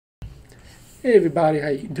Hey everybody, how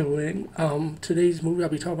you doing? Today's movie I'll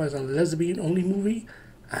be talking about is a lesbian only movie.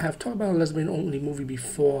 I have talked about a lesbian only movie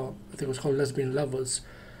before. I think it was called Lesbian Lovers.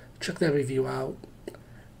 Check that review out.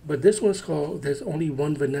 But this one's called There's Only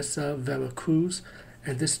One Vanessa Veracruz,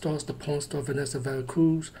 and this stars the porn star Vanessa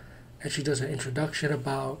Veracruz, and she does an introduction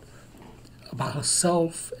about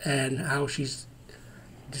herself and how she's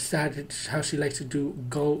decided how she likes to do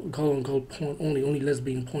girl and girl porn only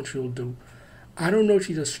lesbian porn she'll do. I don't know if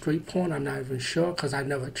she's a straight porn. I'm not even sure because I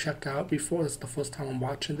never checked out before. It's the first time I'm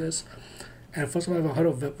watching this. And first of all, I've ever heard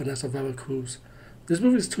of Vanessa Veracruz. This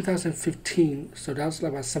movie is 2015, so that's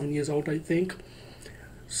like about 7 years old, I think.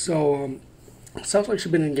 So, sounds like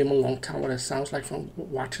she's been in the game a long time, what it sounds like from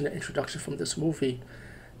watching the introduction from this movie.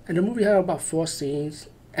 And the movie had about 4 scenes,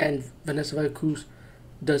 and Vanessa Veracruz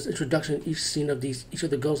does introduction each scene of each of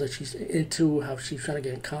the girls that she's into, how she's trying to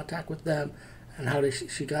get in contact with them, and how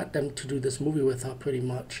she got them to do this movie with her pretty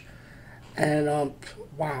much. And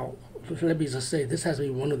wow, let me just say this has to be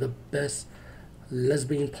one of the best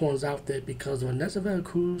lesbian porns out there because Vanessa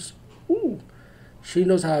Veracruz, ooh, she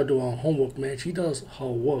knows how to do her homework, man. She does her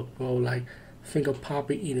work, bro. Like finger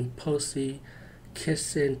popping, eating pussy,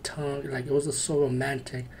 kissing, tongue. Like it was just so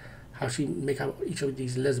romantic how she make out each of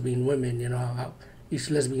these lesbian women. You know how each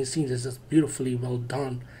lesbian scene is just beautifully well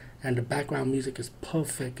done, and the background music is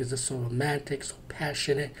perfect. It's just so romantic, so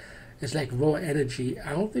passionate. It's like raw energy.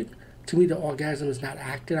 I don't think, to me, the orgasm is not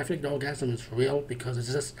acted. I think the orgasm is real because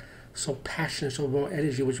it's just so passionate, so raw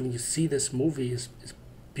energy. Which when you see this movie is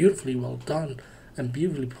beautifully well done and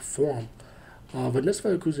beautifully performed. Vanessa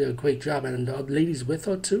Veracruz did a great job, and the other ladies with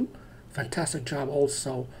her too, fantastic job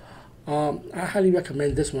also. I highly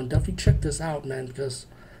recommend this one. Definitely check this out, man, because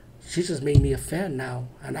she just made me a fan now.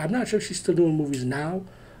 And I'm not sure if she's still doing movies now.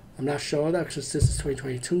 I'm not sure of that because since it's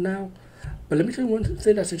 2022 now. But let me tell you one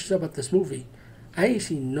thing that's interesting about this movie. I ain't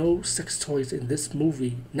seen no sex toys in this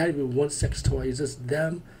movie. Not even one sex toy. It's just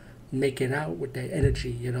them making out with their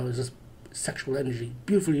energy. You know, it's just sexual energy.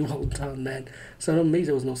 Beautifully well done, man. So I'm amazed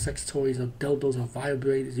there was no sex toys, no dildos, no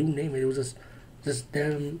vibrators, you name it. It was just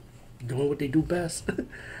them doing what they do best.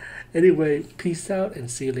 Anyway, peace out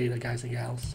and see you later, guys and gals.